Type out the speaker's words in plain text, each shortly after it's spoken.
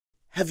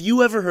Have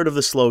you ever heard of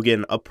the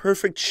slogan, "A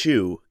perfect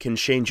shoe can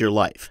change your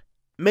life"?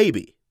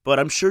 Maybe, but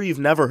I'm sure you've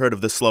never heard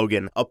of the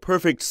slogan, "A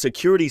perfect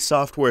security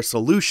software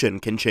solution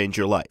can change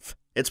your life."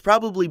 It's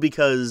probably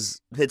because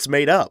it's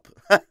made up.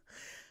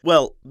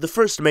 Well, the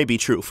first may be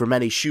true for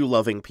many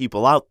shoe-loving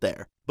people out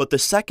there, but the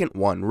second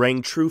one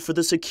rang true for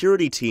the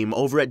security team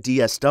over at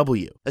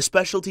DSW, a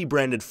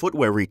specialty-branded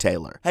footwear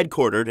retailer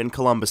headquartered in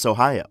Columbus,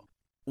 Ohio.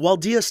 While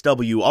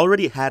DSW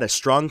already had a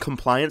strong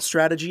compliance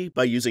strategy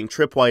by using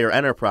Tripwire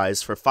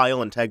Enterprise for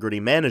file integrity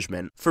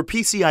management for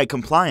PCI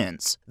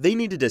compliance, they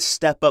needed to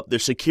step up their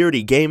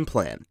security game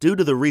plan due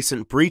to the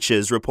recent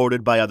breaches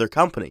reported by other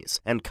companies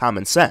and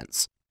common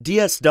sense.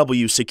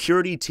 DSW's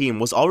security team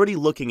was already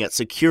looking at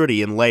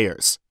security in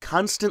layers,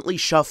 constantly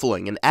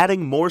shuffling and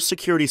adding more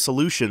security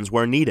solutions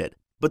where needed.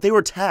 But they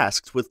were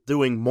tasked with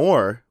doing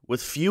more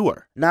with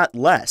fewer, not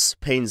less,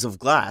 panes of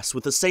glass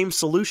with the same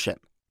solution.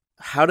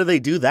 How do they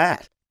do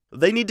that?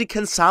 They need to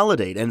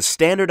consolidate and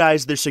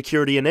standardize their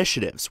security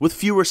initiatives with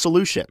fewer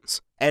solutions.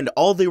 And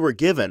all they were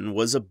given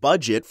was a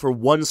budget for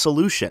one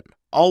solution,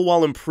 all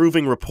while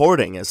improving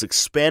reporting as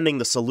expanding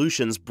the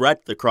solution's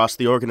breadth across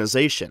the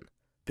organization.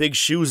 Big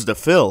shoes to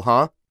fill,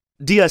 huh?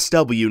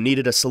 DSW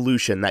needed a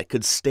solution that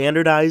could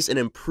standardize and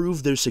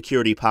improve their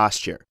security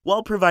posture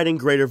while providing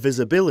greater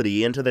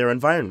visibility into their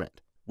environment.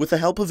 With the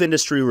help of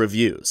industry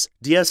reviews,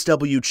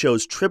 DSW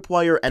chose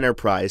Tripwire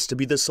Enterprise to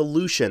be the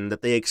solution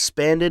that they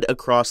expanded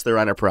across their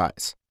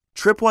enterprise.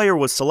 Tripwire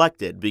was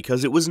selected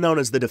because it was known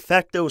as the de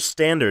facto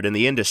standard in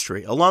the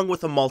industry, along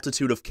with a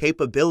multitude of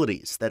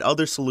capabilities that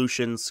other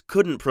solutions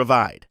couldn't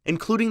provide,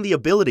 including the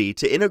ability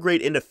to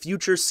integrate into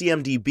future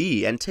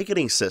CMDB and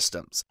ticketing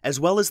systems, as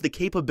well as the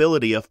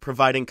capability of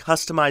providing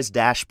customized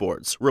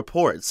dashboards,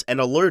 reports,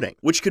 and alerting,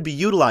 which could be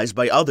utilized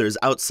by others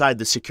outside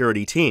the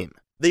security team.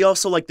 They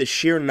also liked the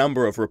sheer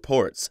number of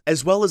reports,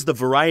 as well as the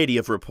variety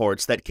of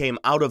reports that came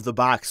out of the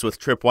box with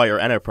Tripwire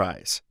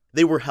Enterprise.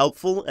 They were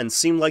helpful and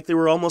seemed like they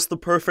were almost the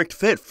perfect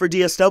fit for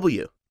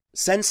DSW.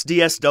 Since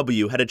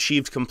DSW had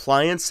achieved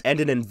compliance and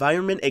an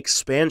environment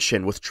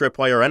expansion with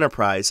Tripwire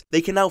Enterprise,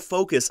 they can now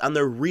focus on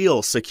their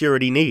real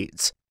security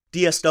needs.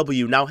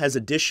 DSW now has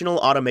additional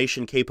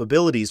automation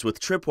capabilities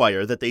with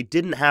Tripwire that they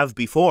didn't have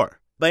before.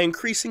 By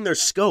increasing their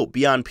scope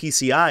beyond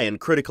PCI and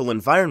critical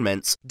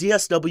environments,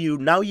 DSW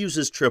now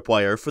uses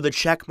Tripwire for the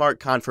checkmark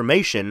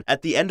confirmation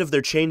at the end of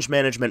their change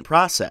management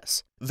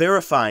process,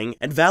 verifying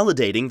and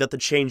validating that the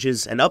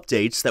changes and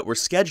updates that were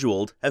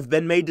scheduled have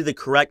been made to the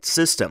correct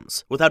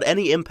systems without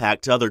any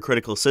impact to other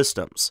critical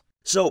systems.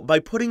 So, by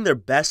putting their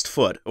best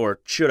foot,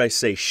 or should I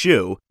say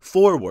shoe,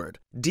 forward,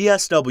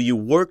 DSW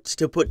worked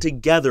to put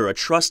together a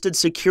trusted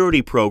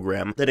security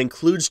program that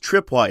includes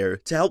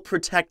Tripwire to help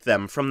protect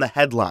them from the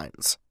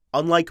headlines,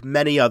 unlike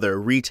many other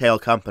retail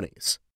companies.